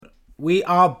We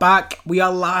are back. We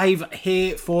are live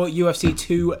here for UFC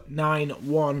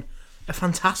 291. A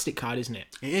fantastic card, isn't it?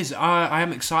 It is. I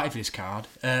am excited for this card.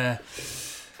 Got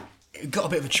a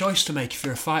bit of a choice to make if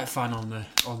you're a fight fan on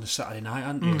the Saturday night,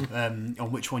 haven't you?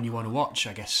 On which one you want to watch,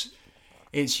 I guess.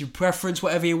 It's your preference,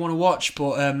 whatever you want to watch.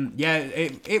 But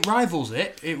it rivals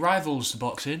it. It rivals the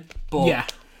boxing. But Yeah.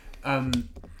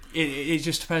 It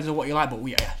just depends on what you like. But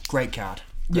yeah, great card.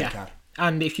 Great card.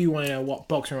 And if you want to know what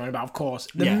boxing are on about, of course,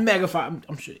 the mega fight,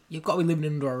 I'm sure you've got to be living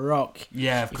under a rock.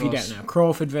 Yeah, of course. If you don't know.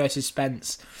 Crawford versus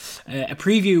Spence. A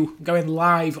preview going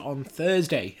live on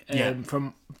Thursday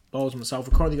from Balls and myself.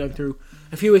 We're currently going through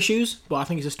a few issues, but I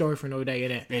think it's a story for another day,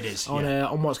 innit? It is,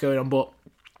 on what's going on. But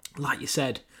like you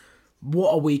said,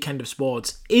 what a weekend of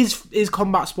sports. Is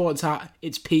combat sports at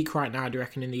its peak right now, do you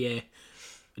reckon, in the year?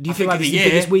 Do you feel like it's the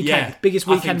biggest weekend? Yeah. Biggest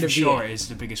weekend I think of for the sure year? it is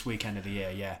the biggest weekend of the year,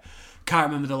 yeah. Can't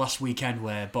remember the last weekend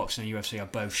where boxing and UFC are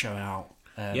both showing out.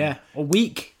 A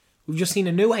week. We've just seen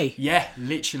Inoue. Yeah,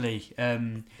 literally.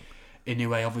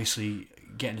 Inoue obviously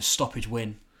getting a stoppage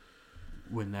win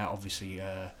there, obviously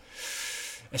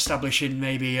establishing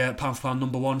maybe pound for pound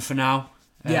number one for now.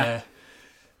 I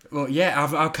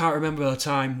can't remember a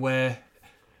time where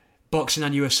boxing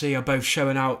and UFC are both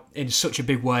showing out in such a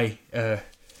big way.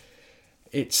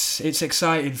 It's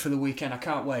exciting for the weekend. I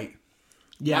can't wait.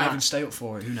 Yeah, Might even stay up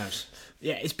for it. Who knows?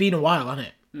 Yeah, it's been a while, hasn't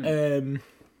it?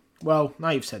 Well, now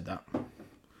you've said that.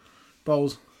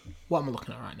 Bowles, what am I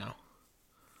looking at right now?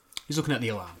 He's looking at the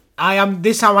alarm. I am.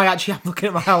 This time I actually am looking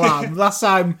at my alarm. Last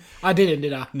time I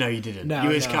didn't I? No, you didn't. No, you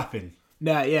was capping.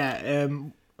 No, yeah. I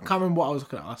can't remember what I was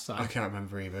looking at last time. I can't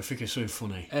remember either. I think it's so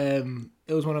funny.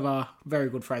 It was one of our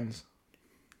very good friends.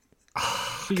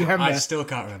 Do you remember? I still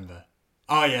can't remember.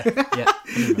 Oh yeah,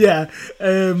 yeah.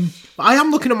 But I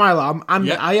am looking at my alarm,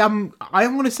 and I am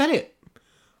going to set it.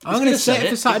 I'm going to set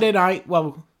it for Saturday night.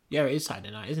 Well, yeah, it is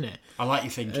Saturday night, isn't it? I like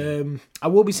your thinking. I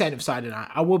will be setting it for Saturday night.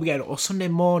 I will be getting it, or Sunday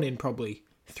morning probably,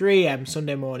 3 a.m.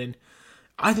 Sunday morning.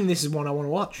 I think this is one I want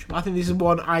to watch. I think this is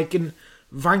one I can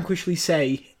vanquishly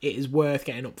say it is worth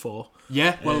getting up for.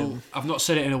 Yeah, well, I've not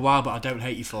said it in a while, but I don't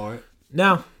hate you for it.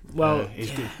 No, well,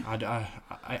 it's good.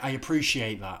 I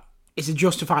appreciate that. It's a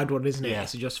justified one, isn't it? Yeah.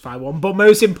 It's a justified one. But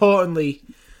most importantly,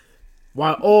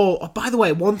 by the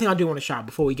way, one thing I do want to shout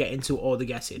before we get into all the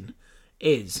guessing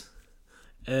is,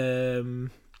 where do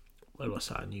I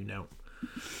start a new note?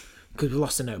 Because we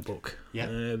lost the notebook.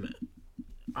 Yeah.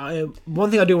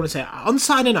 One thing I do want to say, on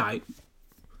Saturday night,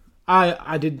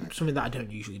 I did something that I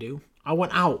don't usually do. I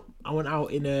went out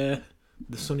in the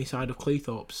sunny side of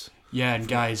Cleethorpes. Yeah, and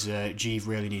guys, Jeeve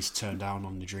really needs to turn down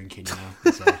on the drinking,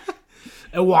 you know.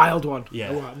 A wild one.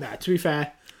 Yeah. Nah, to be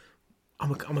fair,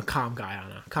 I'm a calm guy,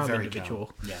 aren't I? Calm Very individual.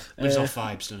 calm. Yeah. Lives off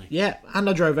vibes, doesn't he? Yeah, and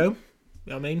I drove home. You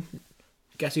know what I mean?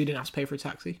 Guess who didn't have to pay for a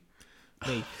taxi?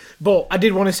 Me. But I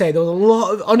did want to say there was a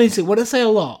lot of, honestly, when I say a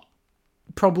lot,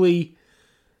 probably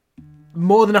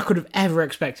more than I could have ever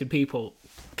expected, people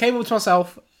came up to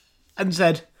myself and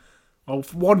said, well,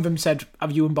 one of them said,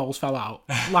 have you and Bowles fell out?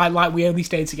 like we only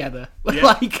stayed together. Yeah.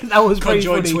 Like, that was pretty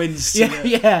Conjoined funny. twins.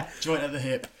 Yeah. Joint at the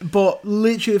hip. But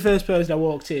literally the first person I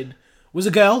walked in was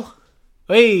a girl.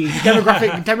 Hey,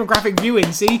 demographic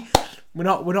viewing, see? We're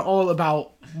not all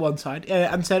about one side.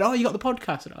 And said, oh, you got the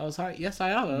podcast? And I was like, yes, I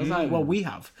have. I was like, well, we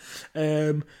have.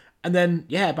 And then,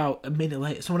 about a minute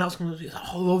later, someone else comes up and says,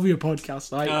 oh, I love your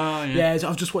podcast. Like, so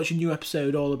I've just watched a new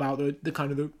episode all about the kind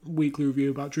of the weekly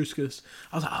review about Druskus.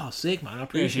 I was like, oh, sick, man. I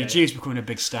appreciate it. Jeeve's becoming a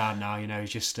big star now, you know.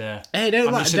 He's just, hey,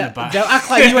 don't act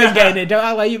like you ain't getting it. Don't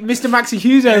act like you, Mr. Maxie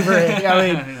Hughes over here. You know what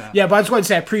I mean? But I just wanted to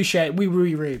say, appreciate it. We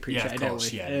really appreciate it, of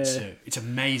course, don't we? It's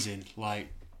amazing, like,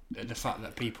 the fact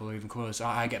that people are even close.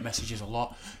 I get messages a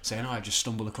lot saying, I just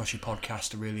stumbled across your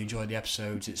podcast. I really enjoyed the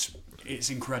episodes. It's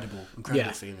incredible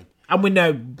feeling. And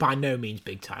we're by no means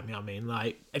big time, you know what I mean?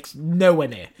 Like, it's nowhere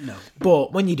near. No.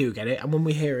 But when you do get it, and when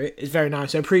we hear it, it's very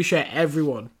nice. I appreciate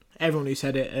everyone who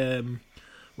said it,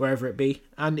 wherever it be.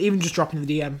 And even just dropping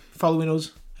the DM, following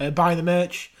us, buying the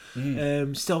merch.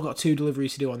 Still got 2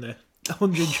 deliveries to do on the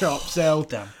 100 drop, so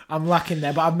Damn. I'm lacking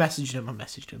there. But I've messaged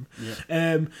him.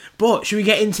 Yeah. But should we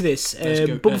get into this?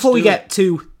 But before we get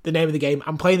to the name of the game,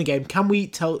 I'm playing the game. Can you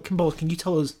tell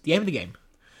us the aim of the game?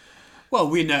 Well,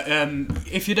 we know.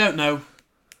 If you don't know,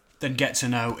 then get to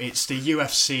know. It's the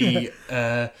UFC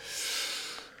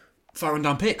firing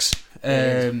down picks.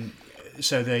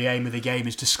 So the aim of the game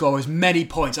is to score as many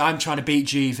points. I'm trying to beat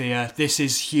Jeeve here. This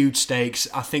is huge stakes.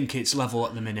 I think it's level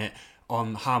at the minute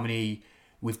on how many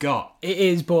we've got. It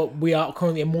is, but we are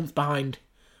currently a month behind.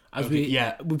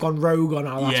 We've gone rogue on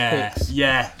our last picks.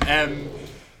 Yeah.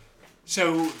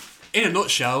 So in a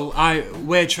nutshell,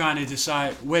 we're trying to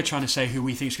say who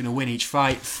we think is going to win each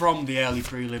fight from the early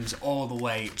prelims all the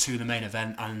way to the main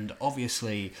event, and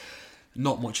obviously,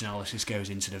 not much analysis goes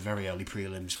into the very early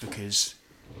prelims because,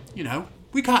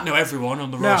 we can't know everyone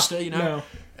on the roster. No.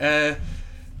 So,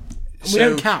 we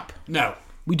don't cap. No,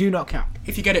 we do not cap.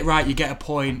 If you get it right, you get a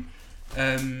point.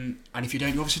 And if you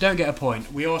don't, you obviously don't get a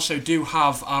point. We also do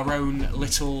have our own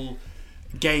little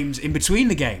games in between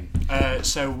the game.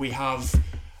 So we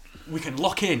can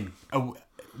lock in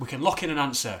an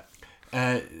answer.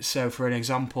 So for an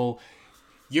example,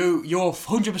 you're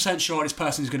 100% sure this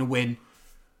person is going to win.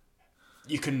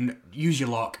 You can use your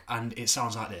lock, and it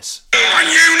sounds like this. And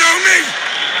you know me,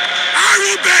 I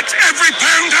will bet every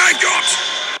pound I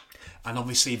got. And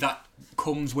obviously that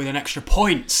comes with an extra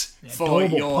point for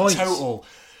your points. total.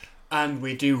 And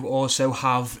we do also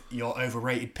have your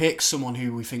overrated pick, someone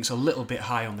who we think's a little bit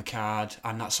high on the card,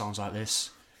 and that sounds like this.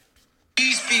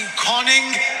 He's been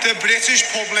conning the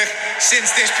British public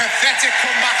since this pathetic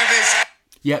comeback of his.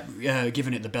 Yep,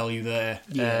 giving it the belly there.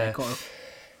 Yeah,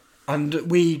 and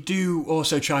we do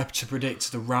also try to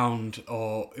predict the round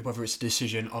or whether it's a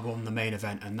decision on the main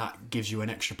event, and that gives you an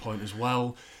extra point as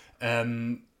well.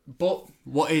 But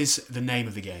what is the name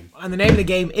of the game? And the name of the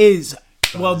game is,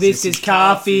 well, this is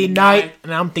Coffee Night.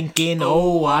 And I'm thinking,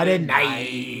 oh, what a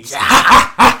night.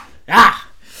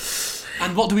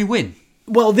 And what do we win?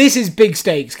 Well, this is big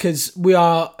stakes because we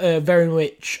are very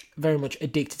much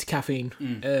addicted to caffeine.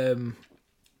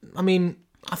 I mean,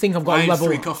 I think I've got I a level.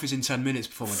 3 coffees in 10 minutes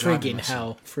before my driving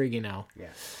lesson. Friggin' hell.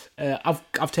 Yeah.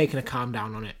 I've taken a calm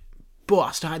down on it. But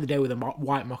I started the day with a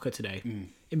white mocha today.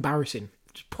 Embarrassing.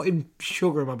 Just putting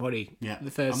sugar in my body. Yeah.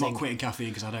 The first thing. I'm not quitting caffeine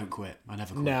because I don't quit. I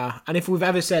never quit. Nah. And if we've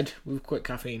ever said we've quit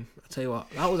caffeine, I'll tell you what,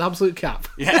 that was absolute cap.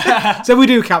 Yeah. So we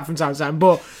do cap from time to time.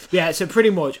 But yeah, so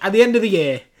pretty much at the end of the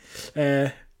year,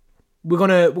 we're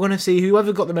gonna see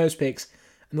whoever got the most picks,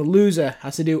 and the loser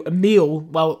has to do a meal,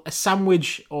 well, a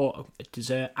sandwich or a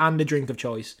dessert and a drink of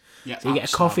choice. Yeah, so you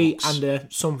get a coffee Starbucks.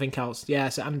 and something else.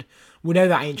 Yes, and we know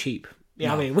that ain't cheap. Yeah,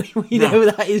 No. I mean, we know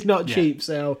that is not cheap.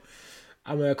 So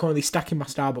I'm currently stacking my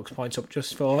Starbucks points up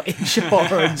just for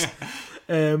insurance.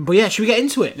 But yeah, should we get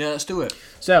into it? Yeah, let's do it.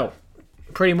 So,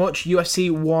 pretty much UFC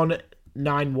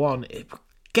 191.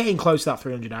 Getting close to that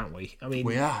 300, aren't we? I mean,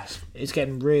 We are. it's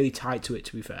getting really tight to it,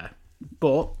 to be fair.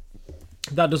 But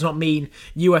that does not mean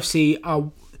UFC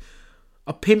are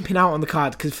pimping out on the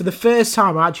card, because for the first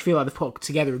time, I actually feel like they've put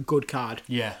together a good card.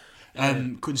 Yeah.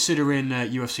 Considering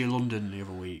UFC London the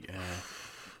other week,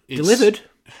 Delivered.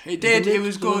 It did. It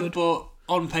was Delivered. good, but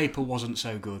on paper wasn't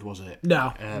so good, was it?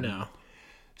 No.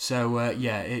 So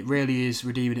yeah, it really is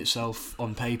redeeming itself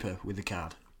on paper with the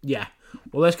card. Yeah.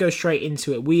 Well, let's go straight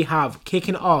into it. We have,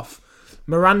 kicking it off,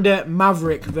 Miranda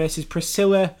Maverick versus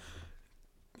Priscilla.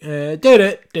 Guess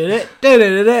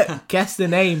the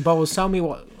name, Bowles. Tell me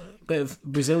what bit of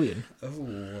Brazilian.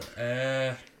 You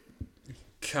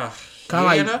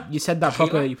said that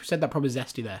proper. You said that proper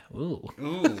zesty there. Ooh.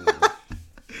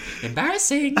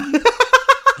 Embarrassing.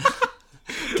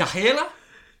 Kahila,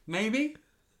 maybe.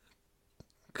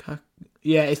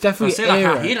 Yeah, it's definitely Priscilla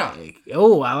era. Kahila.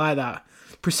 Oh, I like that.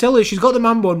 Priscilla, she's got the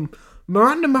man bun.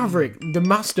 Miranda Maverick, the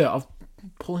master of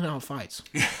pulling out fights.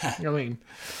 You know what I mean?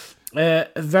 A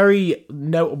very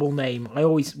notable name. We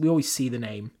always see the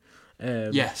name.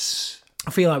 Yes.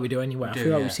 I feel like we do anyway. I feel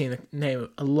like yeah. we've seen the name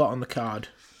a lot on the card.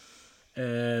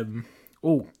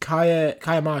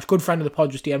 Kaya Marsh, good friend of the pod,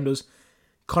 just DM'd us.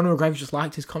 Conor McGregor just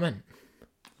liked his comment.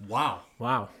 Wow.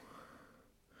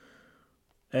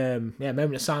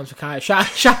 Moment of silence for Kaya. Shout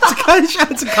to Kaya.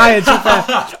 To be fair.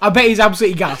 I bet he's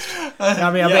absolutely gassed.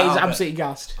 I bet he's absolutely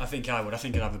gassed. I think I would. I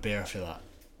think I'd have a beer after that.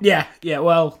 Yeah,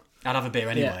 well... I'd have a beer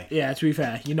anyway. Yeah, to be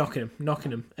fair, you're knocking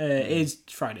him. It is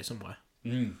Friday somewhere.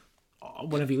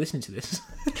 Whenever you're listening to this.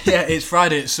 Yeah, it's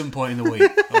Friday at some point in the week.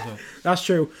 That's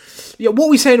true. Yeah, what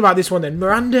are we saying about this one then?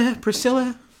 Miranda,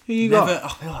 Priscilla? Who you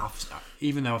got?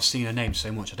 Even though I've seen her name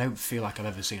so much, I don't feel like I've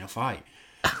ever seen a fight.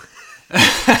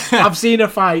 I've seen her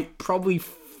fight probably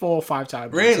 4 or 5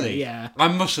 times. Really? Yeah. I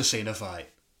must have seen a fight.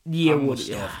 Yeah, would must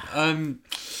yeah. have.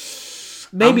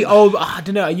 Maybe I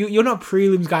don't know. You're not a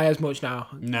prelims guy as much now.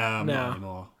 No, I'm not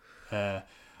anymore.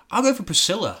 I'll go for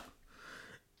Priscilla.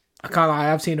 I can't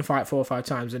lie. I've seen her fight 4 or 5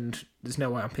 times, and there's no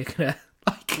way I'm picking her.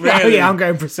 Really? Yeah, I'm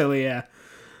going Priscilla. Yeah.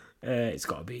 It's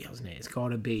got to be, hasn't it? It's got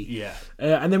to be. Yeah.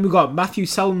 And then we've got Matthew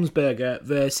Selmsberger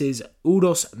versus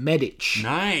Udos Medic.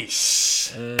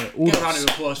 Nice. Udos. Get a round of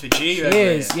applause for G.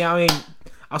 Cheers. Yeah, I mean,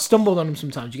 I stumbled on him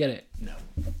sometimes. You get it? No.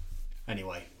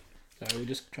 Anyway. So we're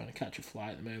just trying to catch a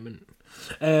fly at the moment.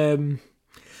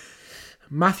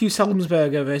 Matthew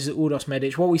Selmsberger versus Udos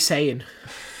Medic. What are we saying?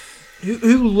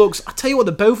 Who looks... I tell you what,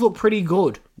 they both look pretty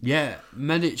good. Yeah,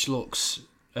 Medic looks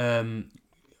very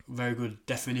good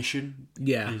definition.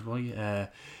 Yeah.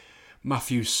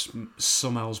 Matthew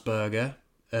Summelsberger.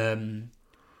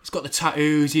 He's got the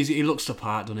tattoos. He looks the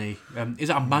part, doesn't he? Is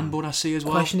that a man bun I see as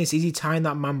well? Question is he tying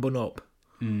that man bun up?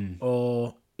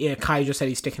 Or... Yeah, Kai just said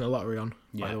he's sticking a lottery on,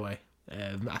 by the way.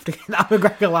 After getting that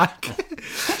McGregor like.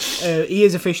 He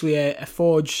is officially a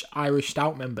Forge Irish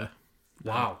Stout member.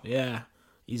 Wow. Yeah.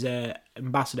 He's an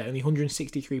ambassador. Only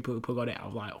 163 people got it out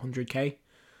of like 100k.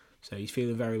 So he's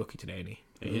feeling very lucky today, isn't he?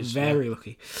 He's very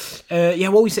lucky.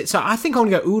 What we said. So I think I'm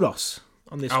going to go Udos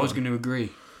on this one. I was going to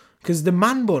agree. Because the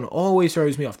man bun always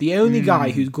throws me off. The only guy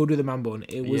who's good with the man bun,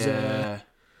 it was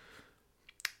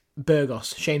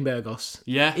Burgos, Shane Burgos.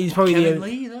 Yeah. He's probably Kevin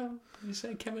Lee, though? You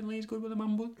say Kevin Lee's good with a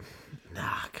man bun?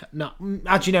 Nah.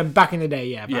 Actually, no, back in the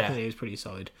day, back in the day, he was pretty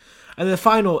solid. And the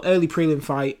final early prelim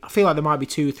fight, I feel like there might be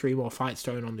 2 or 3 more fights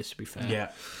thrown on this, to be fair.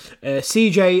 Yeah.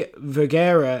 CJ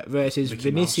Vergara versus Mickey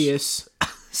Vinicius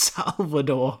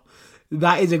Salvador.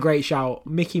 That is a great shout.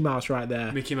 Mickey Mouse right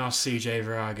there. Mickey Mouse, CJ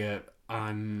Vergara.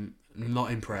 I'm not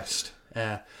impressed.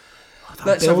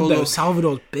 Let's build, though.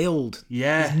 Salvador's build.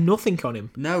 Yeah. There's nothing on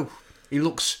him. No. He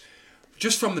looks...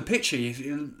 Just from the picture,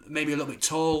 maybe a little bit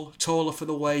taller for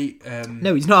the weight.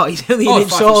 No, he's not. He's only an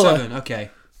inch taller. 5'7", okay.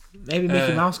 Maybe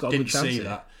Mickey Mouse got a good chance. Didn't see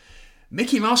that.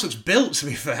 Mickey Mouse looks built, to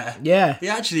be fair. Yeah. He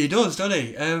actually does, doesn't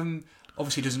he?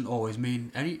 Obviously doesn't always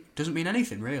mean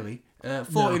anything, really.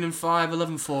 14-5,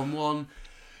 11-4-1.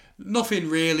 Nothing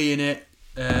really in it.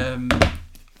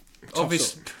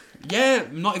 Obviously... Yeah,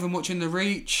 not even much in the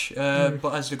reach,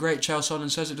 but as the great Charles Sonnen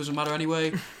says, it doesn't matter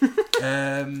anyway.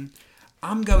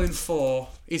 I'm going for,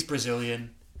 he's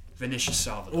Brazilian, Vinicius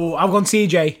Salvador. Oh, I've gone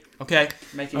CJ. Okay,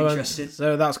 make it interesting.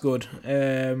 So that's good.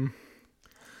 It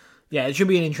should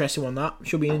be an interesting one, that.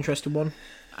 Should be an interesting one.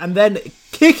 And then,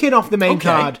 kicking off the main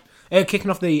card, kicking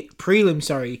off the prelim,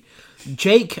 sorry,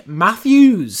 Jake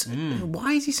Matthews.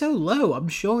 Why is he so low? I'm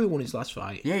sure he won his last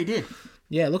fight. Yeah, he did.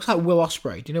 Yeah, it looks like Will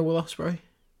Ospreay. Do you know Will Ospreay?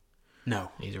 No.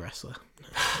 He's a wrestler.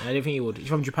 I don't think he would. He's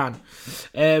from Japan.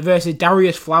 Versus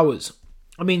Darius Flowers.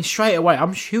 I mean, straight away,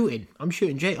 I'm shooting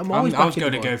Jake. I was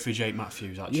going to go for Jake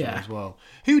Matthews, actually, as well.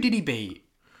 Who did he beat?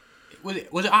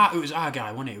 It was our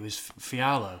guy, wasn't it? It was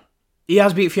Fiallo. He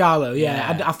has beat Fiallo,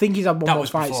 yeah. I think he's had one more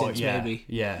fight since, maybe.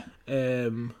 Yeah.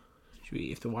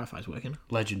 If the Wi-Fi's working.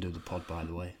 Legend of the pod, by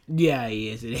the way. Yeah, he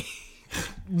is, isn't he?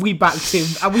 We backed him.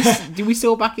 Do we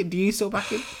still back him? Do you still back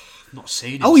him? Not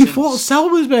seen him. Oh, he fought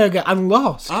Selmersberger and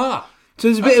lost. Ah. So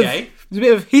there's a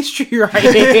bit of history right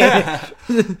here.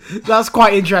 That's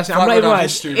quite interesting. I'm not even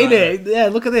lying. Yeah,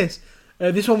 look at this.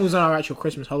 This one was on our actual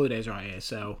Christmas holidays right here.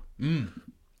 So,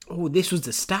 this was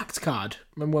the stacked card.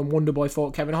 Remember when Wonderboy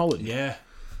fought Kevin Holland? Yeah.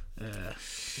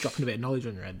 Dropping a bit of knowledge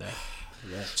on your head there.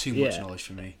 Yeah, too much knowledge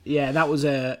for me. Yeah,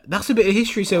 that's a bit of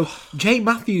history. So Jake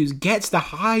Matthews gets the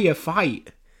higher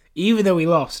fight, even though he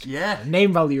lost. Yeah.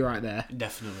 Name value right there.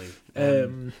 Definitely.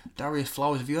 Darius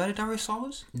Flowers. Have you heard of Darius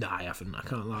Flowers? No, I haven't. I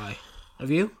can't lie. Have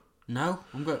you? No.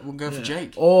 We'll go for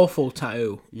Jake. Awful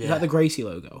tattoo. Yeah. Is that the Gracie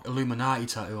logo? Illuminati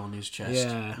tattoo on his chest.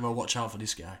 Yeah. Well, watch out for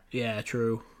this guy. Yeah,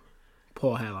 true.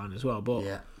 Poor hairline as well, but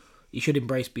you should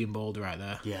embrace being bald right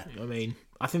there. Yeah. You know what I mean?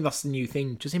 I think that's the new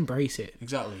thing. Just embrace it.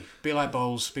 Exactly. Be like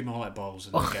Bowles. Be more like Bowles.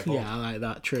 And get bald. Yeah, I like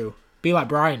that. True. Be like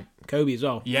Bryant, Kobe as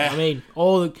well. Yeah. You know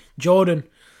what I mean, Jordan,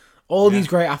 these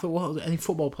great athletes. What any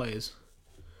football players?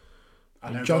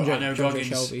 I know Goggins.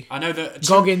 Shelby. I know that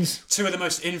Goggins. Two of the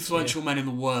most influential men in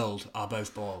the world are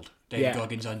both bald. David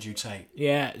Goggins and Andrew Tate.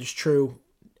 Yeah, it's true.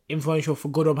 Influential for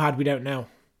good or bad, we don't know.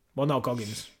 Well, not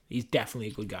Goggins. He's definitely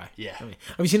a good guy. Yeah. I mean,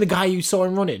 have you seen the guy you saw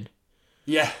him running?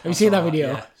 Yeah. Have you seen that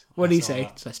video? Yeah, what did he say?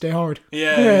 It's like, stay hard.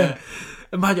 Yeah.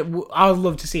 Imagine, I would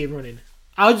love to see him running.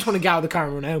 I just want to get out of the car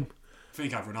and run home. I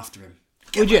think I'd run after him.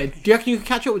 Would you? Do you reckon you could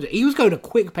catch up with it? He was going a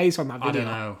quick pace on that video. I don't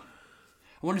know.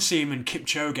 I want to see him and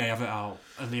Kipchoge have it out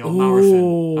in the old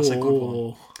marathon. That's a good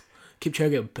one.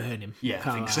 Kipchoge would burn him. Yeah,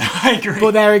 I think so. I agree.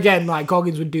 But there again, like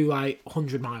Goggins would do like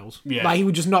 100 miles. Yeah. Like he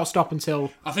would just not stop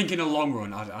until... I think in a long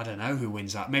run, I don't know who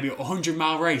wins that. Maybe a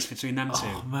 100-mile race between them two.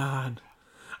 Oh, man.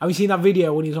 Have you seen that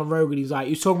video when he was on Rogan? He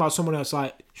was talking about someone else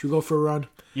like, should we go for a run?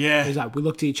 Yeah. He's like, we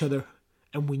looked at each other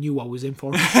and we knew what was in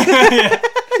for him.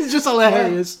 It's just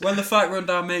hilarious. When the Fight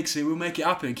Rundown makes it, we'll make it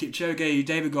happen. Kipchoge,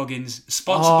 David Goggins,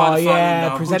 sponsored by the Fight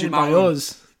Rundown. Presented by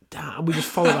us. Damn, we just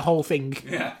follow the whole thing.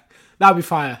 Yeah. That'd be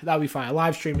fire.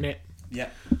 Live streaming it. Yeah.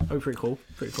 That'd be pretty cool.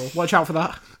 Watch out for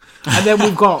that. And then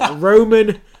we've got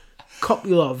Roman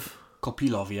Kopylov.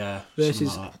 Yeah.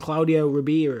 Versus Claudio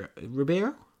Ribeiro?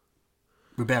 Ribeiro.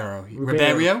 Ribeiro.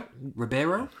 Yeah,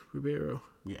 Ribeiro.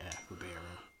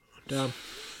 Damn.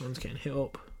 One's getting hit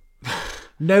up.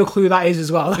 No clue who that is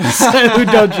as well. That's so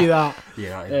dodgy, that.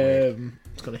 Yeah, that is weird.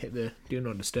 It's got to hit the do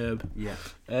not disturb. Yeah.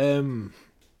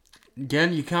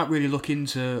 Again, you can't really look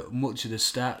into much of the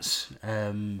stats.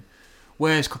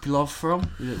 Where's Kopylov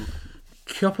from?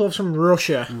 Kopylov's from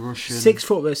Russia. Russian. 6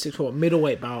 foot versus 6 foot,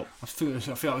 middleweight bout. I feel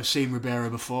like I've seen Ribeiro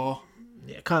before.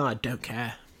 Yeah, kind of like don't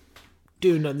care.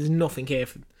 There's nothing here.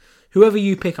 Whoever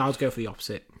you pick, I'll go for the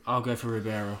opposite. I'll go for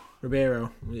Ribeiro.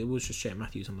 Ribeiro. It was just Shane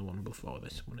Matthews on the one before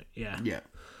this, wasn't it? Yeah. Yeah.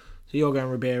 So you're going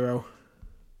Ribeiro.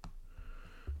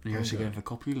 You're also going for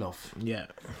Kopylov. Yeah.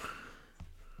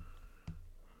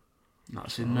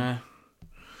 That's in there.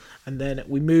 And then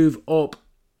we move up.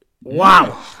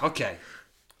 Wow. Okay.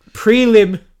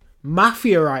 Prelim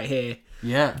mafia right here.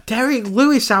 Yeah. Derek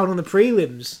Lewis out on the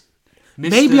prelims.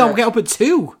 Maybe I'll get up at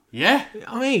 2. Yeah.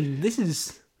 I mean, this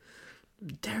is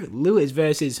Derek Lewis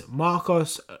versus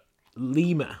Marcos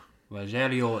Lima.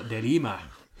 Rogelio de Lima.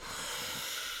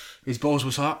 His balls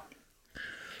was hot.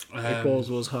 His balls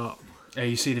was hot.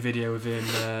 You see the video of him,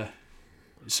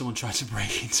 someone tried to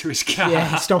break into his car.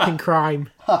 Yeah, stopping crime.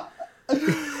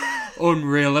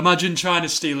 Unreal. Imagine trying to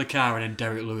steal a car and then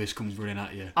Derek Lewis comes running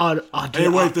at you.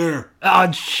 Wait there.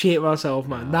 I'd shit myself,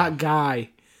 man. That guy.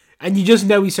 And you just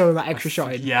know he's throwing that extra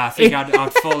shot in. Yeah, I think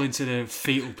I'd fall into the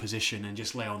fetal position and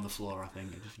just lay on the floor, I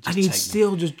think. And he'd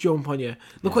still just jump on you.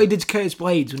 Look what he did to Curtis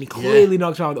Blades when he clearly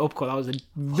knocked him out with the uppercut. That was a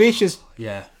vicious,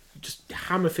 just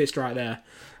hammer fist right there.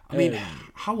 I mean,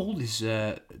 how old is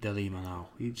De Lima now?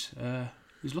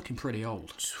 He's looking pretty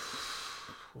old.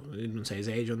 I didn't say his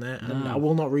age on there, and I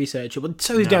will not research it. But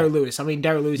so is Derek Lewis. I mean,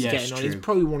 Derek Lewis is getting on. He's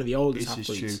probably one of the oldest athletes.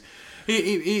 This is true.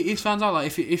 It's found out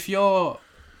like if you're,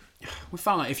 we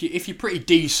found out if you're pretty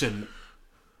decent,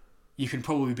 you can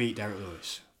probably beat Derek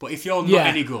Lewis. But if you're not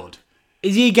any good,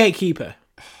 is he a gatekeeper?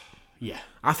 Yeah,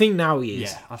 I think now he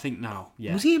is. Yeah, I think now.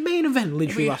 Yeah, was he a main event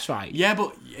literally last fight? Yeah,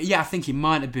 but I think he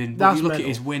might have been. But you look at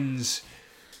his wins.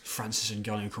 Francis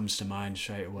Ngannou comes to mind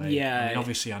straight away. Yeah, I mean,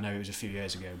 obviously I know it was a few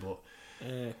years ago, but.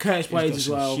 Curtis Blades as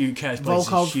well. Curtis Blades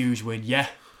is a huge win. Yeah,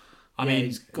 I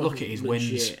mean, look at his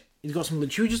wins. He's got some.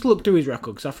 Should we just look through his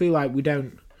record? Because I feel like we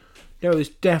don't.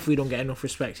 Definitely don't get enough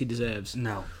respect he deserves.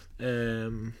 No.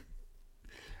 Oh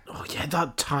yeah,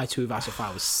 that tie to Ivasa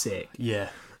fight was sick. Yeah.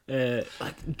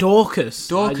 Like Dorcas,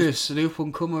 the new up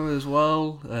and comer as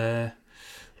well.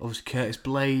 Obviously Curtis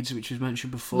Blades, which was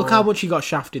mentioned before. Look how much he got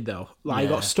shafted though. Like he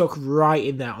got stuck right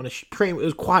in there on a it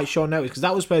was quite short notice because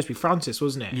that was supposed to be Francis,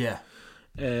 wasn't it? Yeah.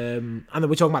 And then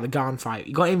we're talking about the Garn fight.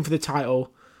 He got in for the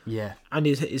title. Yeah. And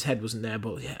his head wasn't there,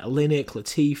 but yeah, Oleinik,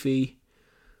 Latifi.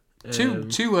 Two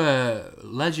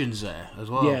legends there as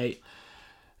well. Yeah.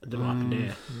 The Marketeer.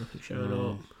 Nothing showing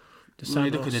up. When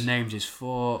you look at the names he's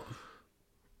fought.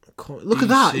 Look at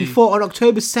that. He fought on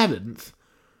October 7th.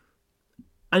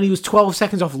 And he was 12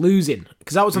 seconds off losing.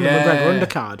 Because that was on the McGregor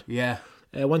undercard. Yeah.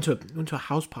 Went to a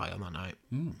house party on that night.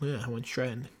 Yeah, I went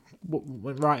straight in.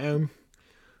 Went right home.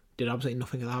 Did absolutely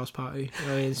nothing at the house party.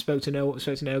 I mean, spoke to no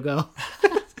girl.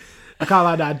 I can't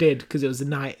lie that I did because it was the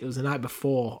night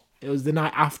before. It was the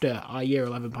night after our year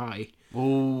 11 party.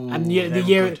 Oh, and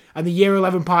the year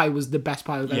 11 party was the best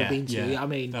party I've ever been to. Yeah. I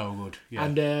mean, they were good. Yeah.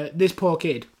 And this poor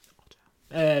kid.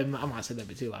 I might have said that a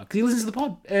bit too loud because he listens to the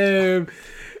pod. To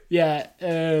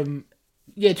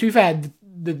be fair,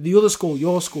 the other school,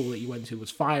 your school that you went to,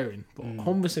 was firing, but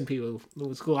Humberson people,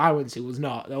 the school I went to, was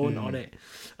not. They weren't on it,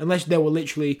 unless they were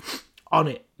literally on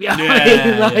it.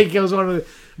 It was one of the.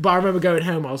 But I remember going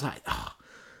home, I was like, oh,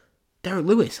 Derek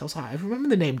Lewis. I was like, I remember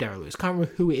the name Derek Lewis. Can't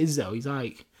remember who it is though. He's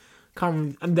like, can't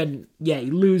remember. And then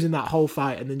he losing that whole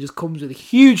fight, and then just comes with a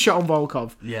huge shot on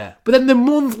Volkov. Yeah. But then the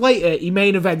month later, he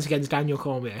main events against Daniel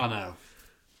Cormier. I know.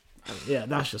 Yeah,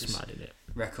 that's just mad, isn't it?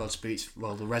 Record speaks.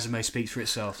 Well, the resume speaks for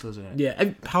itself, doesn't it? Yeah.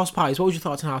 And house parties. What was your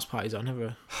thoughts on house parties? I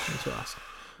never to ask.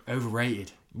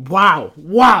 Overrated. Wow.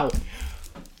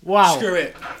 Screw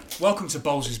it. Welcome to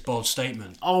Bowles' bold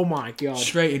statement. Oh my god.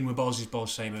 Straight in with Bowles' bold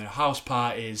statement. House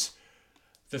parties.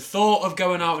 The thought of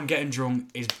going out and getting drunk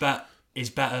is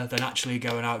better than actually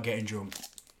going out getting drunk.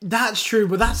 That's true,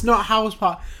 but that's not house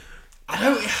party. I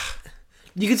don't.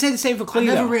 You could say the same for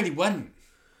Cleo. I never really went.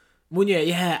 Wouldn't you?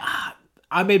 Yeah.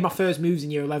 I made my first moves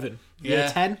in year 11. Year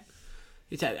 10.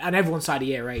 And everyone started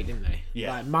year 8, didn't they?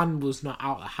 Yeah. Like, man was not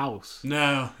out of the house.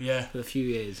 No, yeah. For a few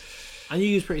years. And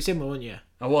you was pretty similar, weren't you?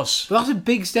 I was. But that's a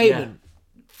big statement.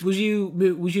 Yeah. Was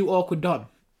you awkward Don?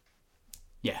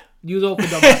 Yeah. You was awkward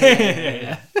Don.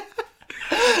 Yeah.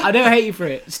 I don't hate you for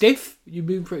it. Stiff? You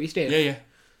moved pretty stiff. Yeah.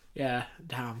 Yeah,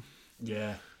 damn.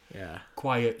 Yeah. Yeah.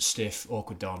 Quiet, stiff,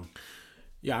 awkward Don.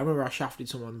 Yeah, I remember I shafted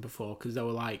someone before because they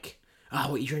were like,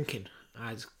 what are you drinking?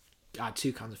 I had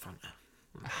 2 cans of Fanta.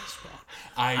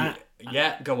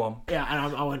 Go on. Yeah,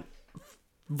 and I went,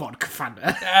 vodka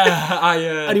Fanta.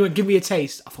 And he went, give me a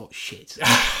taste. I thought, shit.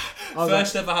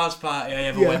 First ever house party I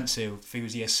ever went to, I think it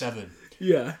was year 7.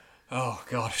 Yeah. Oh,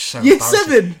 God, so Year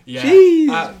embarrassing. 7? Yeah.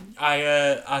 Jeez.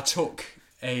 I took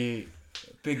a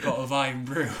big bottle of Iron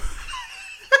Brew.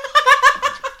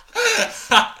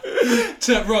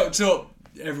 Rocked up,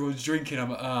 everyone's drinking, I'm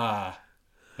like,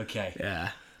 okay. Yeah.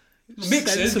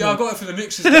 Mixers? Yeah, I got it for the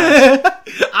mixers, guys.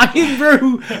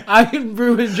 Iron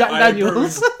Brew and Jack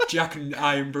Daniels. Jack and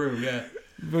Iron Brew, yeah.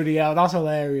 Bloody hell, that's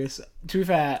hilarious. To be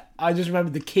fair, I just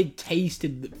remember the kid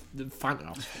tasted the Fanta. I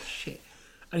was like, shit.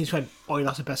 And he just went, oh,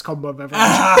 that's the best combo I've ever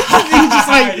had. He was just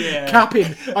like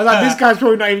capping. I was like, this guy's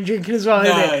probably not even drinking as well,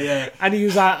 isn't it? Yeah. And he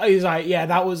was like, yeah,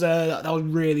 that was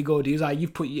really good. He was like,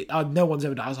 you've put, no one's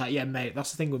ever done. I was like, yeah, mate,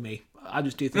 that's the thing with me. I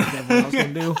just do things everyone else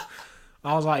can do.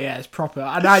 I was like, yeah, it's proper.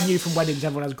 And I knew from weddings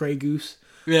everyone has Grey Goose.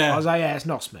 Yeah. I was like, yeah, it's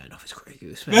not Smirnoff, it's Grey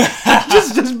Goose, man.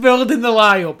 just building the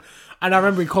lie up. And I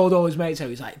remember he called all his mates out.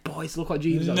 He's like, boys, look what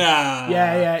Jeeves does. Nah.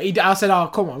 Yeah. I said, oh,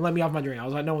 come on, let me have my drink. I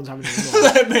was like, no one's having it anymore.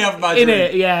 Let me have my drink.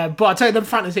 Innit? Yeah. But I tell you, them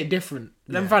Fantas hit different.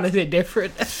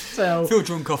 So I feel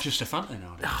drunk off just a Fanta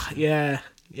nowadays. Yeah.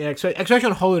 Especially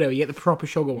on holiday, you get the proper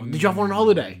sugar one. Did you have one on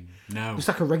holiday? No. It's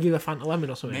like a regular Fanta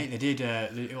lemon or something. Mate, they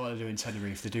did, what they do in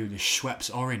Tenerife, they do the Schweppes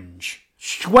Orange.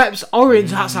 Schweppes Orange,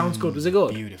 that sounds good. Was it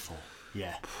good? Beautiful.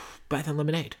 Yeah. Better than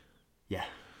lemonade? Yeah.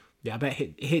 Yeah, I bet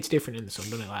it hits different in the sun,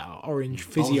 doesn't it? Like orange,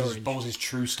 fizzy orange. Ball's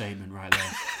true statement right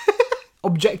there.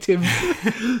 Objective.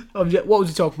 What was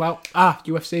he talking about?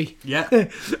 UFC. Yeah.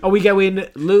 Are we going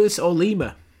Lewis or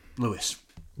Lima? Lewis.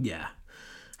 Yeah.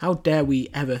 How dare we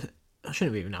ever... I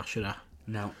shouldn't even ask, should I?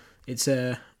 No. It's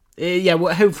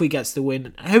well, hopefully he gets the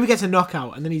win. I hope he gets a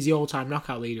knockout, and then he's the all-time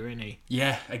knockout leader, isn't he?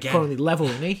 Yeah, again. Currently level,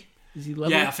 isn't he? Is he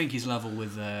level? Yeah, I think he's level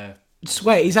with...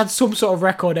 Swear, he's had some sort of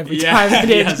record every time it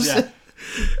is. Yeah.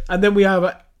 And then we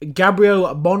have Gabriel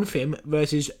Bonfim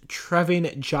versus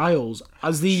Trevin Giles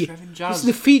as the. Trevin Giles. This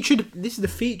is the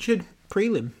featured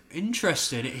prelim.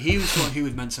 Interesting. He was the one who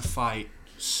was meant to fight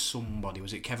somebody.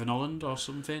 Was it Kevin Holland or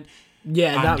something?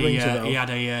 Yeah, and that rings a bell.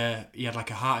 He had like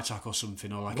a heart attack or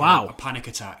something, or like a panic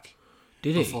attack.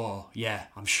 Did he? Before, yeah,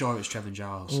 I'm sure it was Trevin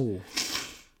Giles. Ooh.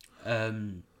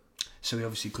 So he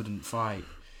obviously couldn't fight.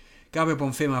 Gabriel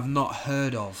Bonfim I've not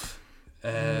heard of,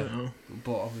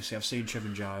 but obviously I've seen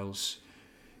Trevin Giles.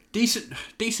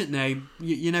 Decent name.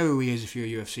 You know who he is if you're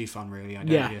a UFC fan, really. I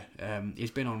know you.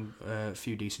 He's been on a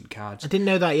few decent cards. I didn't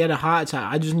know that he had a heart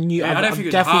attack. I just knew. I don't think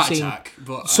it was a heart attack,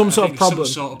 but some sort of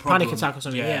problem, panic attack or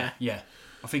something. Yeah.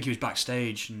 I think he was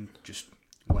backstage and just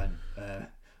went.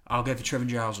 I'll go for Trevin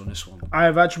Giles on this one. I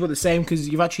have actually put the same because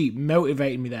you've actually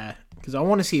motivated me there because I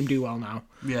want to see him do well now.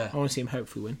 Yeah. I want to see him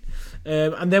hopefully win.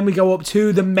 And then we go up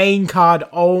to the main card.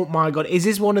 Oh my god, is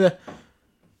this one of the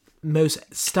most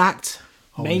stacked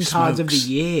main cards of the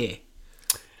year?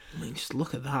 I mean, just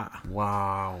look at that.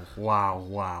 Wow.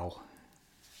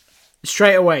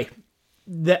 Straight away,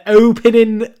 the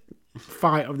opening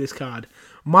fight of this card.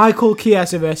 Michael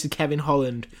Chiesa versus Kevin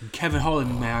Holland. Kevin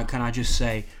Holland, can I just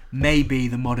say, maybe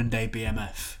the modern day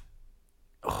BMF.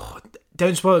 Oh,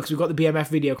 don't spoil it because we've got the BMF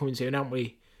video coming soon, haven't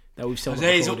we? That we've still got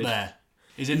recorded. He's up there.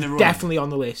 He's in the running. Definitely on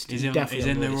the list. He's in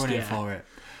the running for it.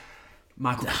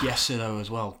 Michael Chiesa though as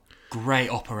well. Great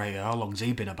operator. How long's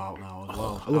he been about now as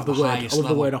well? I love the word. I love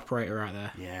the word operator right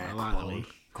there. Yeah, I like that one.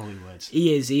 Quality words.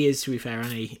 He is. To be fair,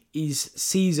 and he's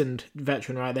seasoned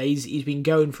veteran right there. He's been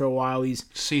going for a while. He's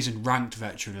seasoned ranked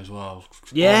veteran as well.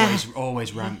 Yeah,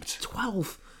 always ranked.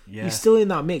 12. Yeah, he's still in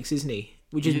that mix, isn't he?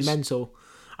 Which is mental.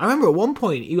 I remember at one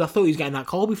point I thought he was getting that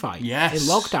Colby fight. Yes, in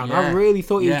lockdown. Yeah. I really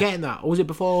thought he was getting that. Or was it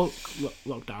before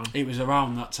lockdown? It was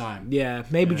around that time. Yeah,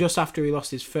 maybe just after he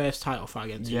lost his first title fight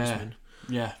against Usman.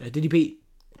 Yeah. Did he beat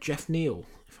Jeff Neal?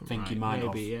 I think he might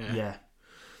have. Yeah.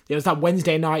 There was that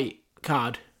Wednesday night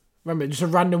card. Remember, just a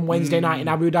random Wednesday night in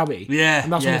Abu Dhabi. Yeah.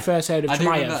 And that's when we first heard of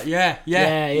Chimaev.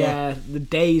 Yeah. The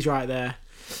days right there.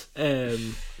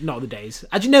 Not the days.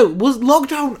 Actually, no. Was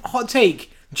lockdown hot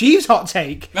take? Jeeves hot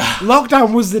take.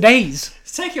 Lockdown was the days.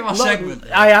 It's taking my segment.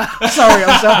 I'm sorry.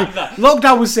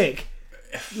 Lockdown was sick.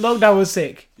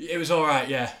 It was alright,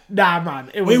 yeah. Nah,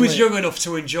 man. We was young enough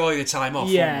to enjoy the time off,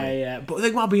 Yeah. But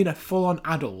think about being a full-on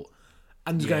adult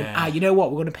and just going, you know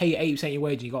what? We're going to pay you 8% of your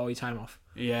wage and you got all your time off.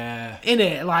 Yeah.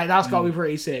 Innit? Like, that's got to be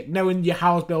pretty sick. Knowing your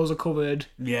house bills are covered.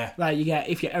 Yeah. Like, you get,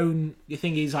 if you own, your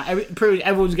thing is, like, pretty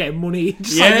everyone's getting money.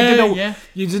 Just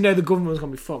you just know the government's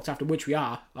going to be fucked, after which we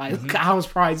are. Like, look at house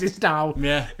prices now.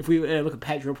 Yeah. If we look at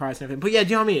petrol price and everything. But yeah,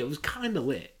 do you know what I mean? It was kind of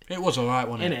lit. It was alright,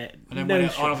 wasn't it? And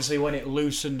then obviously when it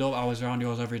loosened up, I was around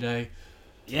yours every day.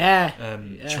 Yeah.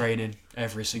 Training.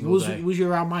 every single day. Was you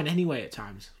around mine anyway at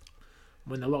times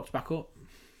when they're locked back up?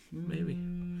 Maybe.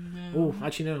 Oh,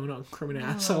 actually no, we're not incriminating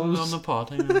ourselves. On the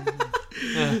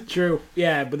pod. True.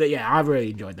 Yeah, but I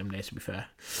really enjoyed them days, to be fair.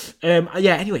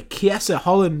 Anyway, Chiesa,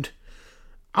 Holland.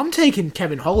 I'm taking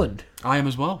Kevin Holland. I am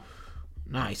as well.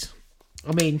 Nice.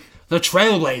 I mean, the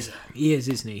trailblazer. He is,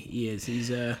 isn't he? He is.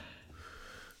 He's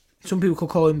some people could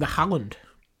call him the Haaland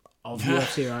of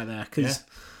UFC right there, because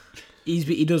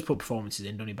he does put performances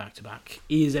in, doesn't he, back to back.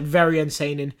 He is a very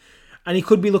entertaining, and he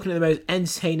could be looking at the most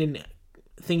entertaining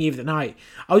thingy of the night.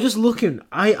 I was just looking.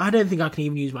 I don't think I can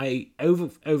even use my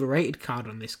overrated card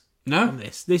on this. No, on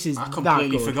this is I completely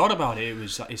that good. forgot about it.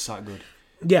 It's that good.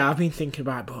 Yeah, I've been thinking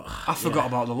about it, but I forgot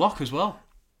about the lock as well.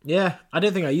 Yeah, I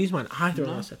don't think I used mine either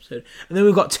on this episode. And then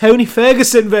we've got Tony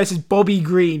Ferguson versus Bobby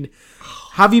Green.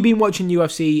 Have you been watching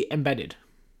UFC Embedded?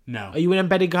 No. Are you an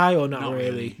Embedded guy or not really?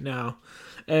 really? No.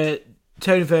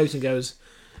 Tony Ferguson goes,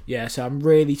 yeah, so I'm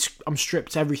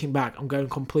stripped everything back. I'm going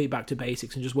complete back to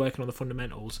basics and just working on the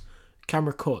fundamentals.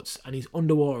 Camera cuts and he's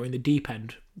underwater in the deep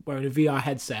end wearing a VR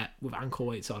headset with ankle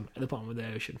weights on at the bottom of the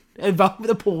ocean. At the bottom of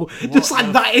the pool. Just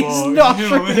like that. It's not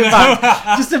stripping it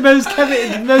back. Just the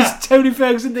most Tony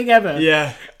Ferguson thing ever.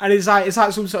 Yeah. And it's like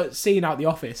some sort of scene out The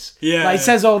Office. Yeah. Like, it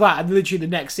says all that and literally the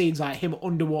next scene's like him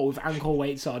underwater with ankle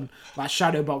weights on, like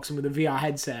shadow boxing with a VR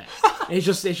headset. It's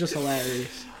just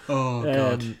hilarious. Oh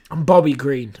god. And Bobby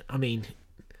Green, I mean,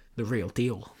 the real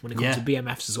deal when it comes to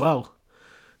BMFs as well.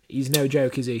 He's no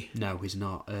joke, is he? No, he's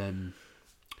not.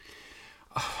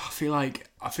 I feel like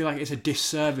it's a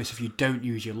disservice if you don't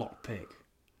use your lockpick.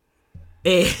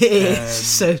 It is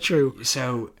so true.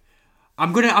 So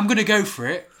I'm gonna go for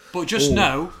it, but just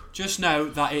know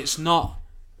that it's not.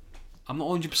 I'm not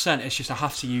 100%. It's just I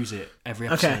have to use it every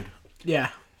episode. Okay. Yeah.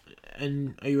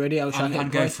 And are you ready? I'll try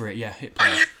and go for it. Yeah, hit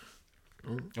play.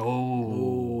 Oh.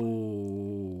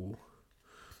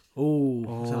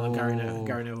 Oh. Sound like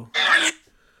Gary Neville.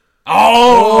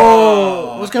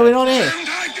 Oh! What's going on here?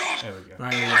 There we go.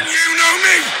 Right, You know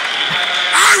me.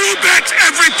 I will bet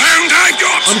every pound I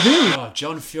got. On who? Oh,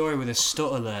 John Fury with a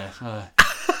stutter there.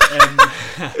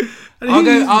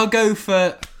 I'll go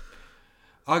for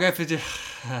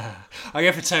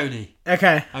Tony.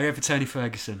 Okay. I'll go for Tony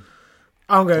Ferguson.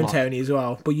 I'm going Tony as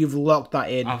well, but you've locked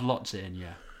that in. I've locked it in,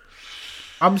 yeah.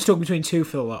 I'm stuck between two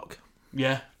for the lock.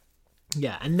 Yeah.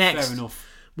 Yeah, and next Fair enough.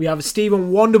 we have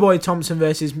Stephen Wonderboy Thompson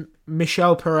versus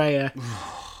Michelle Pereira.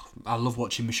 I love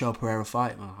watching Michelle Pereira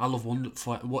fight, man. I love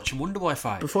watching Wonderboy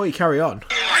fight. Before you carry on,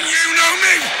 And you know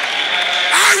me.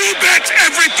 I will bet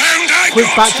every pound I quick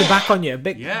got. back to back on you,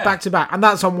 back to back, and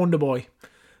that's on Wonderboy.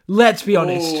 Let's be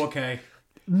honest. Oh, okay.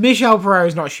 Michelle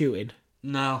Pereira's not shooting.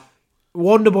 No.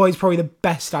 Wonderboy's probably the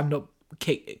best stand-up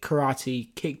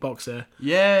karate kickboxer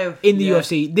in the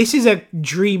UFC. This is a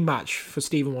dream match for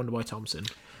Stephen Wonderboy Thompson.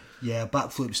 Yeah,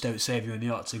 backflips don't save you in the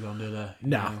octagon, do they?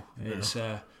 No. It's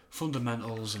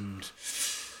fundamentals and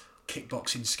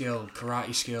kickboxing skill,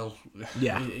 karate skill.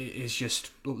 Yeah. It's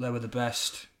just up there with the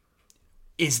best.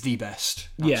 Is the best.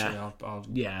 Yeah. Actually, I'll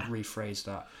rephrase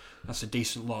that. That's a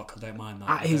decent lock. I don't mind that.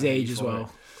 At his age as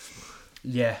well.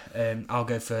 Yeah, I'll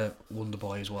go for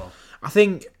Wonderboy as well. I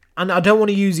think, and I don't want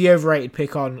to use the overrated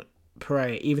pick on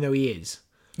Pereira, even though he is.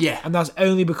 Yeah. And that's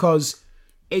only because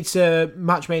it's a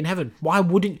match made in heaven.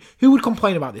 Who would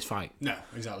complain about this fight? No,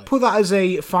 exactly. Put that as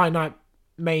a fight night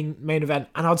main event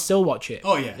and I'd still watch it.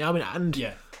 Oh, yeah. You know what I mean?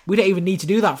 And we don't even need to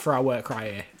do that for our work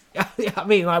right here. I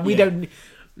mean, like, we don't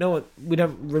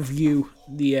review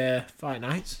the fight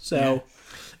nights. So,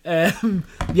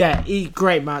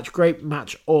 great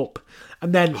match up.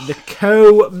 And then the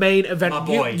co-main event. My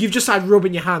boy. You've just started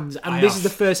rubbing your hands, and this is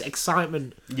have. the first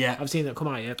excitement I've seen that come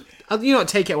out here. You know what?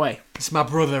 Take it away. It's my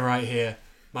brother right here.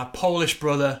 My Polish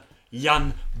brother,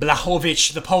 Jan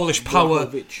Blachowicz, the Polish power.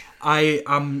 Blachowicz. I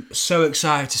am so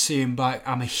excited to see him back.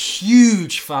 I'm a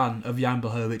huge fan of Jan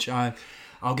Blachowicz.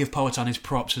 I'll give Politan his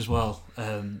props as well.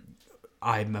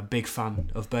 I'm a big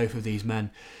fan of both of these men.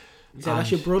 So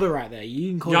that's your brother right there. You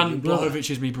can call him Jan your brother.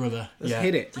 Blachowicz is my brother. Let's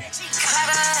hit it.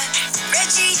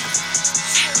 Reggie,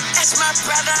 that's my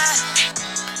brother.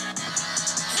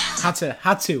 Had to.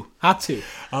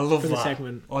 I love For the that.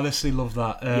 segment. Honestly, love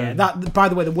that. Yeah, that. By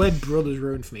the way, the word "brother's"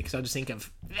 ruined for me because I just think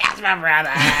of that's my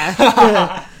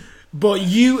brother. But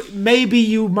you might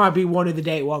be one of the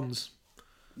date ones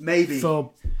maybe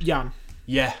for Jan.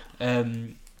 Yeah.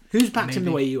 Who's backed him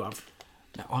the way you have?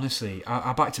 Honestly,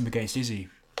 I backed him against Izzy.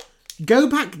 Go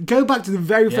back to the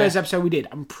very first episode we did.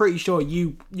 I'm pretty sure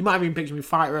you might have even picked me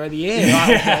fighter of the year. You know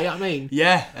what I mean?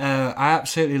 Yeah, I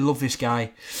absolutely love this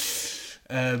guy.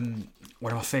 One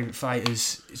of my favourite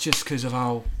fighters. It's just because of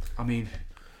how, I mean,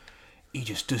 he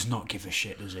just does not give a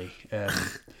shit, does he?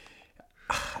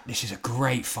 This is a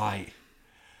great fight.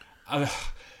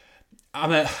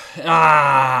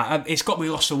 It's got me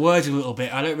lost for words a little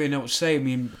bit. I don't really know what to say. I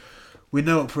mean, we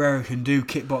know what Pereira can do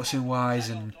kickboxing wise,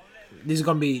 and this is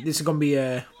gonna be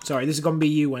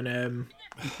you when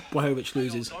Blachowicz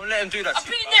loses. Don't let him do that. I've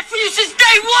been there for you since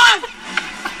day one.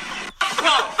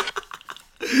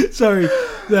 Sorry, I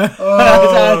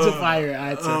had to fire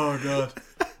it. Oh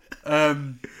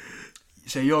god.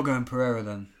 So you're going Pereira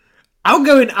then? I'm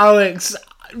going Alex.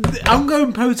 I'm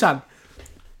going Potan.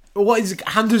 What is it?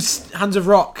 Hands of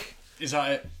Rock? Is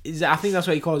that it? I think that's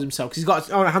what he calls himself. Because he's got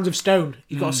Hands of Stone.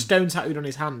 He's got a stone tattooed on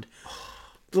his hand.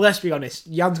 But let's be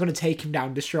honest, Jan's going to take him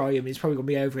down, destroy him. He's probably going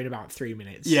to be over in about 3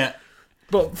 minutes. Yeah.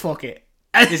 But fuck it.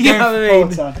 He's going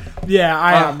for Potan. Yeah,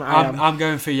 I am. I'm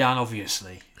going for Jan,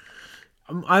 obviously.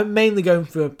 I'm mainly going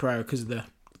for Pro because of the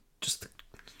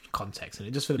context in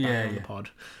it, just for the background of the pod.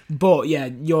 But yeah,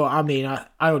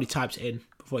 I already typed it in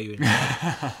before you.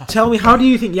 Tell me, how do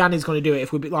you think Jan is going to do it?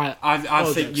 If we be like,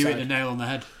 I think you hit the nail on the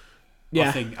head.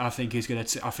 Yeah, I think he's going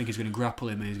to grapple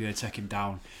him and he's going to take him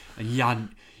down. And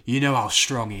Jan, you know how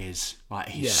strong he is. Like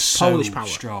he's so Polish power.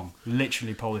 strong,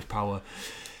 literally Polish power.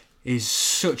 He's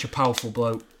such a powerful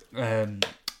bloke.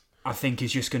 I think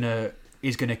he's going to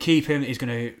keep him. He's going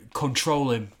to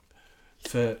control him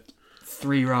for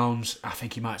 3 rounds. I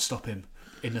think he might stop him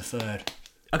in the 3rd.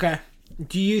 Okay.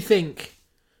 Do you think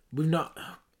we've not?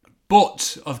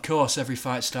 But of course, every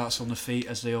fight starts on the feet,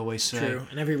 as they always say. True,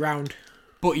 and every round.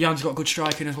 But Jan's got good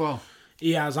striking as well.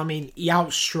 He has. I mean, he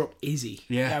outstruck Izzy.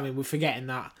 Yeah. I mean, we're forgetting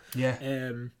that. Yeah.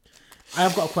 I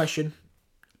have got a question.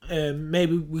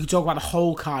 Maybe we could talk about the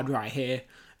whole card right here.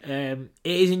 It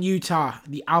is in Utah.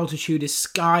 The altitude is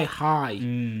sky high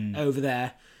over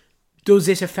there. Does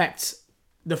this affect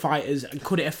the fighters, and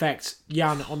could it affect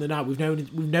Jan on the night? We've known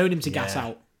him to gas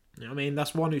out. You know what I mean,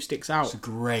 that's one who sticks out. That's a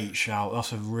great shout.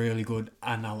 That's a really good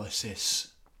analysis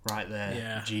right there,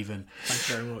 yeah. Jeevan. Thanks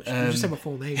very much. You just said my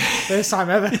full name. First time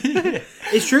ever.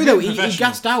 It's true though. He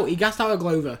gassed out. He gassed out a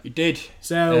Glover. He did.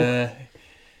 So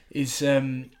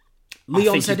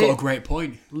Leon said he's got a great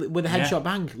point with a headshot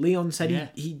bang. Leon said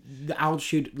he the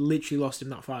altitude literally lost him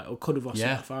that fight, or could have lost him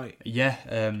that fight. Yeah.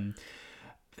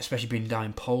 Especially being down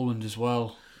in Poland as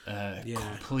well.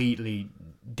 Completely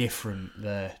different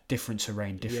there. Different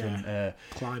terrain, different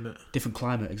climate. Different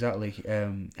climate, exactly.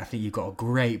 I think you've got a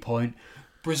great point.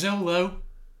 Brazil though,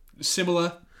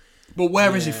 similar. But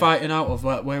where is he fighting out of?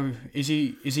 Where is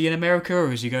he? Is he in America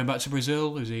or is he going back to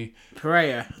Brazil? Is he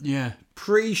Pereira? Yeah.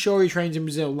 Pretty sure he trains in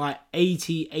Brazil. Like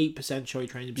 88% sure he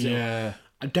trains in Brazil. Yeah.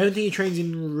 I don't think he trains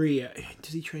in Rio.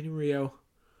 Does he train in Rio?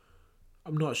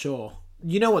 I'm not sure.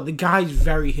 You know what? The guy's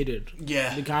very hidden.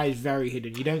 Yeah. The guy's very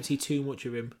hidden. You don't see too much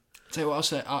of him. Tell you what I'll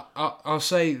say. I'll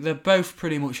say they're both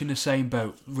pretty much in the same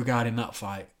boat regarding that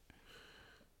fight.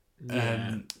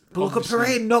 Yeah. But look at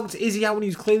Pereira knocked Izzy out when he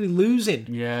was clearly losing.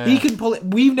 Yeah. He can pull it.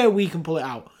 We know we can pull it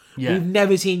out. Yeah. We've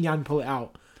never seen Jan pull it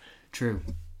out. True.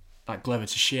 That Glover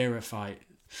to Shearer fight.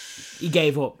 He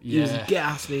gave up. Yeah. He was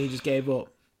gassed and he just gave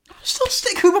up. Still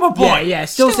stick with my point. Yeah,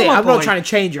 still stick. I'm not trying to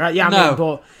change it, right? Yeah,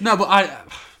 but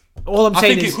all I'm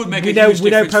saying is it could make we a know huge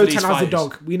difference for these Potan has a fighters.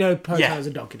 dog. We know Potan has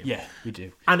a dog in him. Yeah, we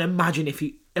do. And imagine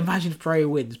if Pereira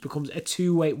wins, becomes a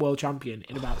 2-weight world champion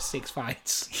in about 6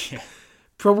 fights. Yeah.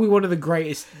 Probably one of the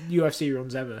greatest UFC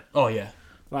runs ever. Oh yeah.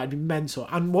 Like, it'd be mental.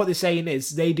 And what they're saying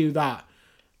is they do that.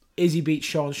 Izzy beats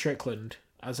Sean Strickland,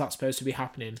 as that's supposed to be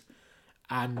happening.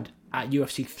 And at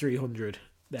UFC 300,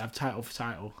 they have title for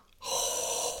title.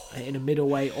 In a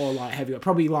middleweight or light heavyweight.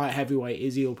 Probably light heavyweight.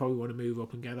 Izzy will probably want to move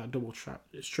up and get that double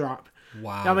strap.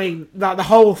 Wow. I mean, the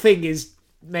whole thing is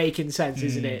making sense,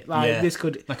 isn't it? Like, this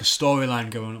could... Like a storyline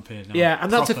going up here now. Yeah,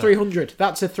 and that's a 300.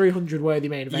 That's a 300 worthy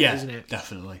main event, isn't it?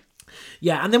 Definitely.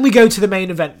 Yeah, and then we go to the main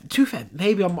event. To be fair,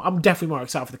 maybe I'm definitely more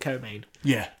excited for the co-main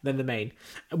than the main.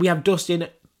 We have Dustin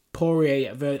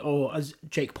Poirier, or as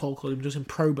Jake Paul called him, Dustin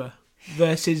Prober,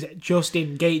 versus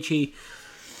Justin Gaethje.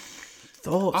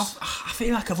 Thoughts? I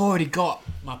feel like I've already got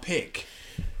my pick.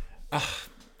 I've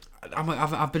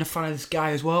been a fan of this guy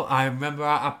as well. I remember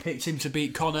I picked him to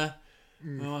beat Conor.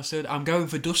 Well, I said I'm going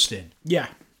for Dustin. Yeah,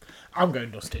 I'm going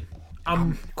Dustin.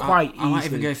 I'm quite I might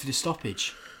even go for the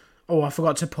stoppage. Oh, I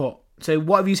forgot to put. So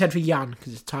what have you said for Jan?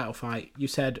 Because it's a title fight. You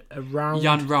said around...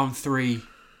 Jan round 3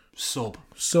 sub.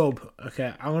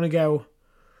 Okay, I'm going to go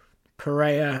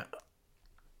Pereira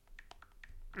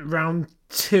round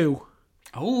 2.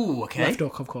 Oh, okay. Left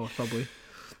hook, of course, probably.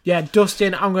 Yeah,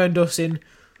 Dustin. I'm going Dustin.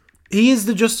 He is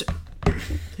the just...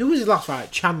 Who was his last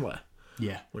fight? Chandler.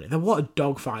 Yeah. What a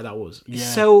dog fight that was. Yeah.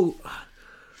 So,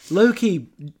 low-key,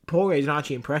 Poirier didn't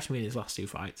actually impress me in his last 2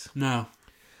 fights. No.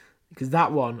 Because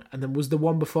that one, and then was the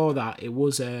one before that, it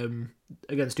was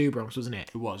against Dubrovs, wasn't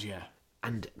it? It was, yeah.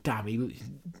 And damn, he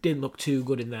didn't look too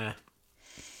good in there.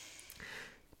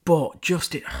 But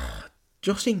Justin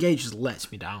Gage just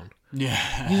lets me down.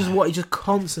 Yeah. He just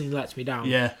constantly lets me down.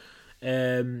 Yeah.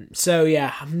 So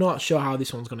yeah, I'm not sure how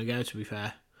this one's going to go, to be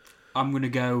fair. I'm going to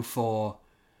go for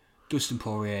Dustin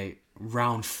Poirier,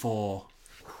 round 4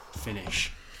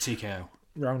 finish. TKO.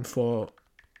 Round 4.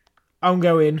 I'm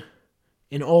going,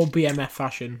 in all BMF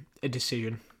fashion, a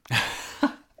decision.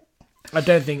 I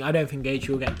don't think Gaethje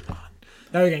will get...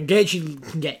 There again,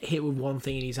 Gaethje can get hit with one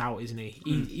thing and he's out, isn't he?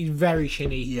 He's very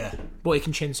chinny. Yeah. But he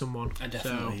can chin someone.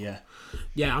 Definitely, so, yeah.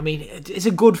 Yeah, I mean, it's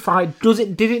a good fight.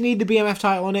 Did it need the BMF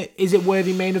title on it? Is it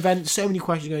worthy main event? So many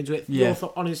questions going into it. Yeah.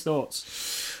 Your honest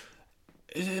thoughts.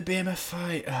 Is it a BMF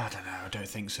fight? I don't know. I don't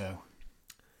think so.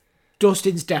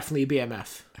 Dustin's definitely a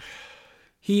BMF.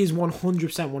 He is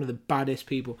 100% one of the baddest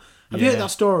people. Have you heard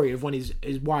that story of when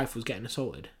his wife was getting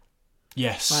assaulted?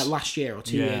 Yes. Like last year or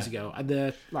 2 years ago at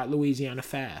the Louisiana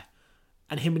fair.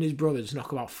 And him and his brothers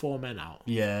knock about 4 men out.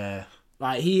 Yeah.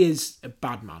 Like, he is a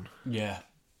bad man. Yeah.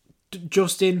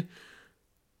 Justin...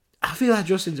 I feel like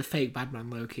Justin's a fake bad man,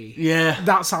 low-key. Yeah.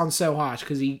 That sounds so harsh,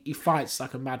 because he fights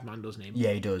like a madman, doesn't he?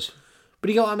 Yeah, he does. But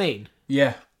you get what I mean?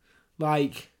 Yeah.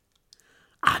 Like,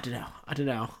 I don't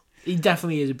know. He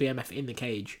definitely is a BMF in the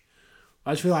cage.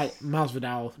 I just feel like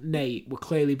Masvidal, Nate were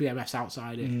clearly BMFs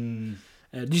outside it.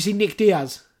 Did you see Nick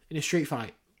Diaz in a street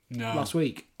fight last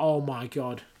week? Oh my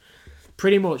God.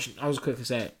 Pretty much, I was quick to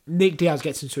say it, Nick Diaz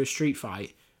gets into a street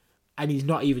fight and he's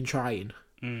not even trying.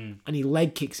 And he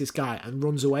leg kicks this guy and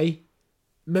runs away.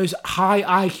 Most high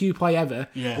IQ play ever.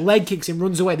 Yeah. Leg kicks him,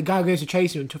 runs away. The guy goes to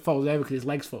chase him and falls over because his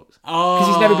leg's fucked. Because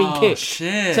he's never been kicked.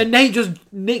 Shit. So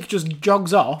Nick just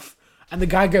jogs off and the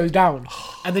guy goes down.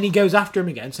 And then he goes after him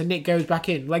again. So Nick goes back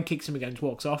in, leg kicks him again, just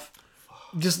walks off.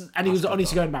 And he was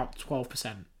honestly going about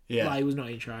 12%. Yeah. Like, he was not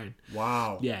even trying.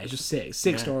 Wow. Yeah, it's just sick.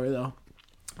 Sick story, though.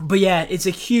 But yeah, it's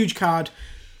a huge card.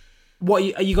 What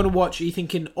are you going to watch? Are you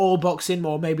thinking all boxing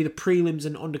or maybe the prelims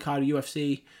and undercard of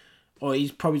UFC? Or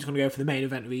he's probably just going to go for the main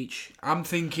event of each? I'm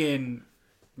thinking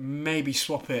maybe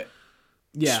swap it.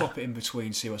 Yeah. Swap it in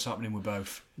between, see what's happening with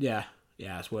both. Yeah.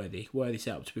 Yeah, it's worthy. Worthy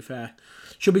setup, to be fair.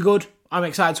 Should be good. I'm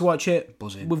excited to watch it.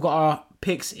 Buzzing. We've got our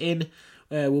picks in.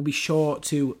 We'll be sure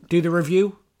to do the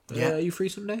review. Yeah. Are you free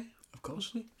Sunday? Of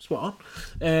course. Spot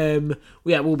on.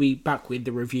 We'll be back with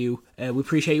the review. We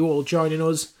appreciate you all joining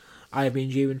us. I have been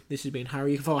June. This has been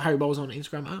Harry. You can follow Harry Bowles on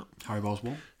Instagram at Harry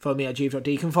Bowles1. Follow me at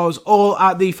Jeeves.d. You can follow us all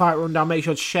at The Fight Rundown. Make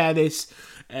sure to share this.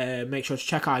 Make sure to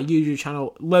check our YouTube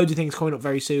channel. Loads of things coming up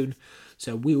very soon.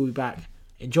 So we will be back.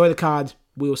 Enjoy the card.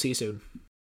 We will see you soon.